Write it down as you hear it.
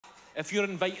If you're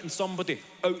inviting somebody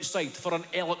outside for an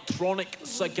electronic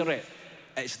cigarette,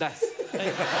 it's this.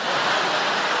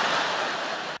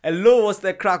 Hello, what's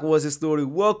the crack? What's the story?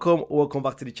 Welcome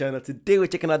back to the channel. Today we're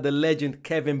checking out the legend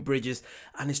Kevin Bridges,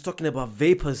 and he's talking about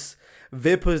VAPERS.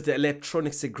 VAPERS, the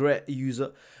electronic cigarette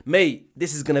user. Mate,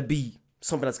 this is gonna be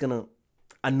something that's gonna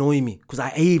annoy me because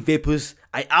I hate VAPERS.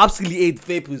 I absolutely hate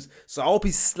VAPERS. So I hope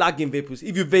he's slagging VAPERS.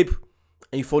 If you vape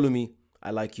and you follow me,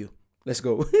 I like you. Let's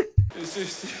go. It's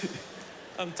just,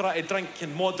 I'm trying to drink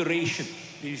in moderation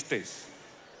these days.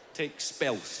 Take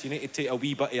spells. You need to take a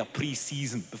wee bit of a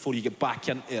pre-season before you get back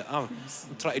into it. I'm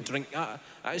trying to drink.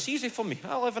 It's easy for me.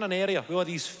 I live in an area with all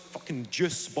these fucking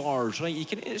juice bars, right?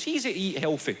 It's easy to eat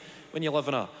healthy when you live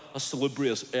in a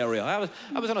salubrious area. I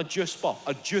was in a juice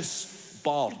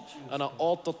bar, and I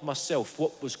ordered myself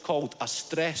what was called a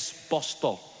stress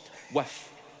buster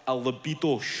with a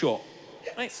libido shot.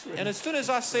 Right? And as soon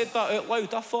as I said that out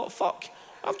loud, I thought, fuck,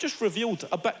 I've just revealed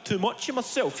a bit too much of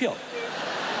myself here.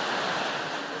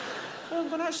 I'm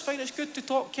going, that's fine, it's good to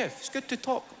talk, Kev. It's good to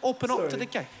talk. Open up to the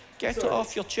guy. Get it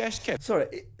off your chest, Kev.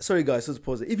 Sorry guys, let's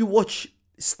pause it. If you watch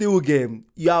Still Game,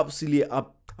 you absolutely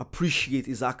appreciate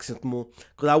his accent more.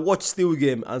 Because I watched Still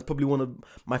Game, and it's probably one of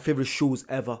my favorite shows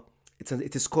ever.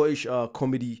 It's a Scottish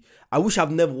comedy. I wish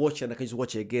I've never watched it and I can just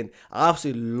watch it again. I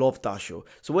absolutely love that show.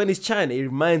 So when he's chatting, it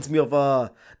reminds me of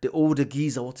the older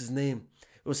geezer. What's his name?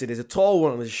 There's a tall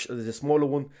one and there's a smaller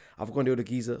one. I've forgotten the other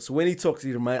geezer. So when he talks,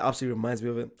 he absolutely reminds me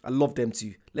of it. I love them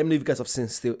too. Let me know if you guys have seen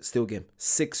Still Game.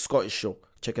 Sick Scottish show.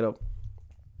 Check it out.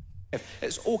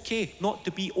 It's okay not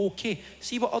to be okay.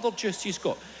 See what other juice he's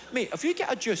got. Mate, if you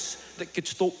get a juice that could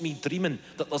stop me dreaming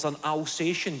that there's an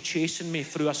Alsatian chasing me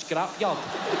through a scrapyard,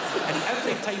 and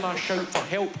every time I shout for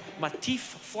help, my teeth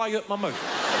fly out my mouth.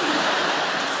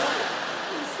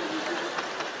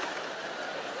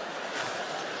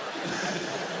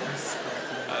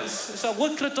 It's a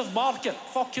lucrative market,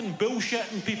 fucking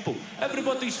bullshitting people.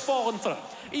 Everybody's falling for it.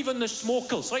 Even the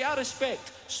smokers. Like, I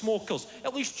respect smokers.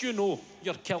 At least you know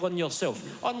you're killing yourself.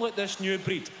 Unlike this new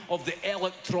breed of the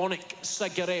electronic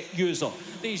cigarette user.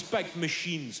 These big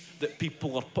machines that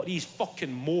people are these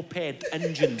fucking moped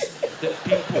engines that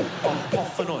people are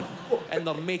puffing on. And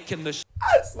they're making this.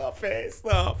 Stop it,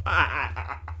 stop.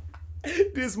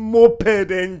 This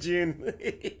moped engine.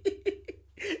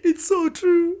 It's so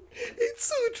true. It's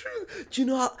so true. Do you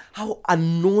know how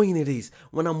annoying it is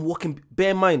when I'm walking?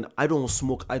 Bear in mind, I don't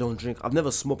smoke, I don't drink. I've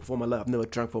never smoked before in my life. I've never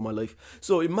drank before in my life.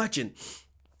 So imagine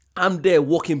I'm there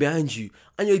walking behind you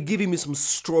and you're giving me some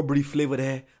strawberry flavored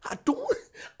hair. I don't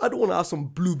want to have some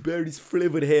blueberries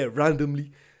flavored hair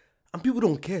randomly. And people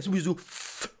don't care. So we just do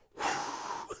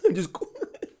and just go.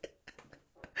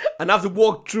 And I have to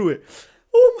walk through it.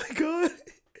 Oh my God.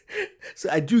 So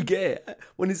I do get it.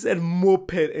 When he said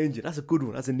moped engine, that's a good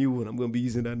one. That's a new one. I'm going to be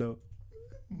using that now.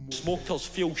 Smokers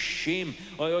feel shame.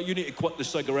 Oh, you need to quit the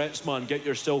cigarettes, man. Get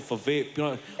yourself a vape. You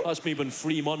know, that's me been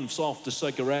 3 months off the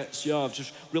cigarettes. Yeah, I've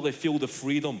just really feel the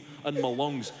freedom in my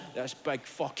lungs. This big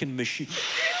fucking machine.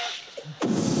 You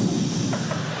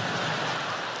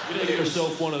need to get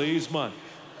yourself one of these, man.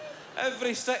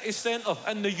 Every city centre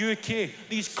in the UK,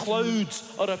 these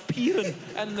clouds are appearing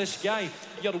in the sky.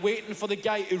 You're waiting for the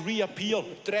guy to reappear,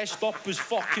 dressed up as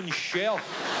fucking Shell.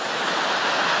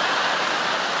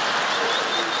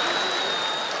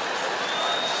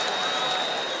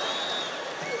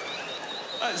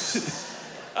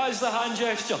 That's the hand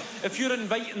gesture. If you're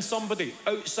inviting somebody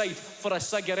outside for a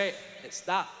cigarette, it's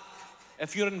that.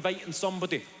 If you're inviting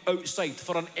somebody outside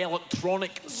for an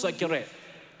electronic cigarette,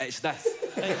 it's this.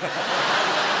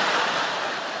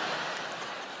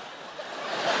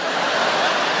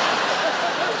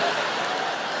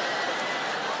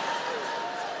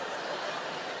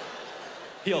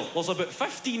 Here, there's about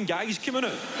 15 guys coming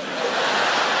out.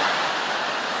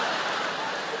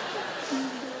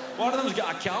 One of them's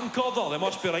got a camcorder. They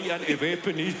must be right into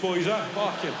vaping, these boys, eh?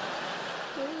 Fucking.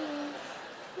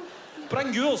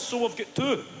 Bring yours, so we've got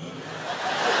 2.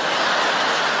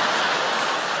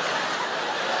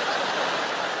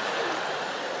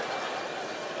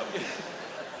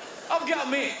 I've got a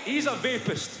mate, he's a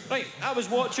vapist. Right, I was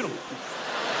watching him.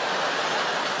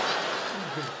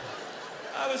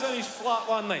 I was in his flat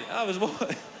one night. I was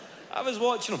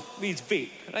watching him with his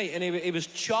vape, right, and he was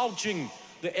charging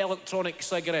the electronic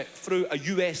cigarette through a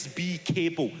USB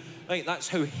cable. Right, that's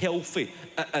how healthy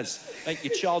it is. Right, you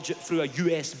charge it through a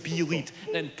USB lead,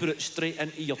 then put it straight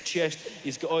into your chest.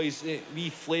 He's got all his wee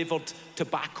flavoured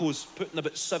tobaccos, putting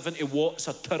about 70 watts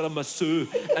of tiramisu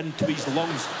into his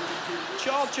lungs.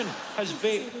 Charging his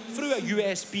vape through a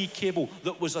USB cable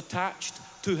that was attached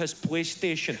to his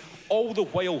PlayStation all the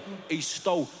while he's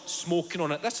still smoking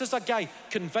on it. This is a guy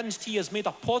convinced he has made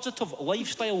a positive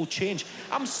lifestyle change.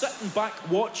 I'm sitting back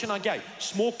watching a guy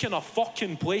smoking a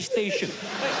fucking PlayStation.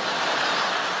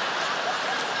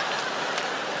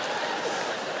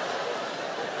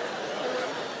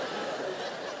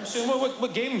 I'm saying,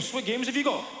 what games have you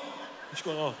got? He's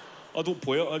going, oh, I don't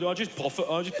play it. I just puff it.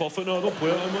 No, I don't play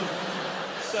it. I'm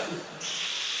sitting.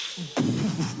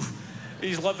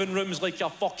 His living room's like a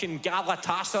fucking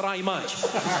Galatasaray match.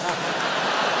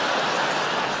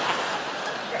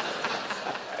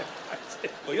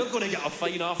 Well, you're going to get a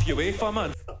fine off UEFA,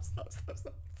 man. Stop.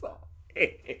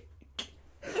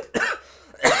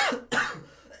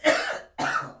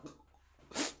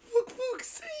 For fuck's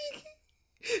sake.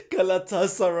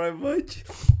 Galatasaray match.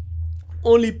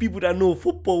 Only people that know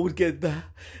football would get that.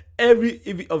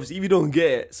 Obviously, if you don't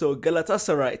get it, so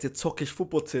Galatasaray, it's a Turkish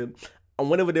football team, and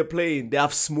whenever they're playing, they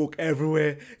have smoke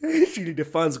everywhere. Actually, the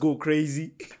fans go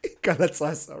crazy.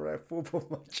 Galatasaray football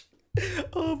match.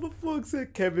 Oh, for fuck's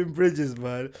sake, Kevin Bridges,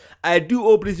 man. I do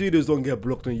hope these videos don't get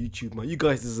blocked on YouTube, man. You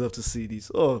guys deserve to see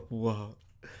these. Oh, wow.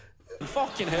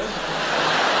 Fucking hell.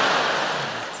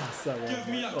 Give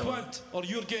me a quint, or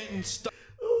you're getting stuck.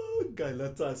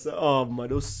 Galatasaray. Oh man,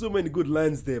 there was so many good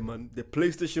lines there, man. The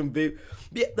PlayStation vape.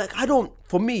 Yeah, like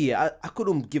for me, I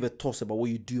couldn't give a toss about what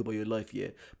you do about your life, yeah.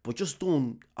 But just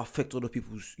don't affect other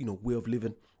people's, way of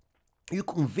living. You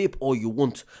can vape all you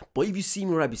want, but if you see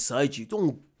me right beside you,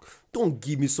 don't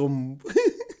give me some.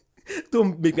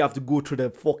 Don't make me have to go through the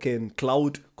fucking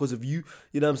cloud because of you.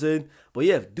 You know what I'm saying? But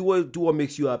yeah, do what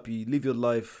makes you happy. Live your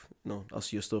life. No,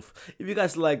 that's your stuff. If you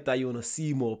guys like that, you wanna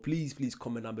see more, please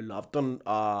comment down below. I've done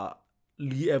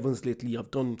Lee Evans lately. I've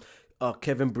done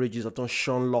Kevin Bridges. I've done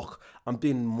Sean Locke. I'm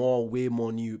doing way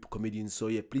more new comedians. So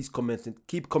yeah, please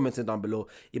keep commenting down below.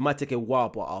 It might take a while,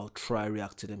 but I'll try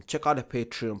react to them. Check out the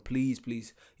Patreon, please.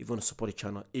 If you want to support the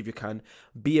channel, if you can,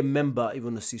 be a member. If you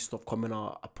want to see stuff coming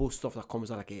out, I post stuff that comes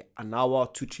out like an hour,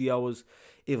 2-3 hours,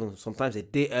 even sometimes a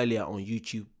day earlier on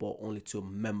YouTube, but only to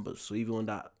members. So if you want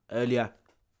that earlier,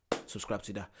 subscribe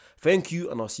to that. Thank you,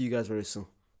 and I'll see you guys very soon.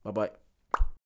 Bye bye.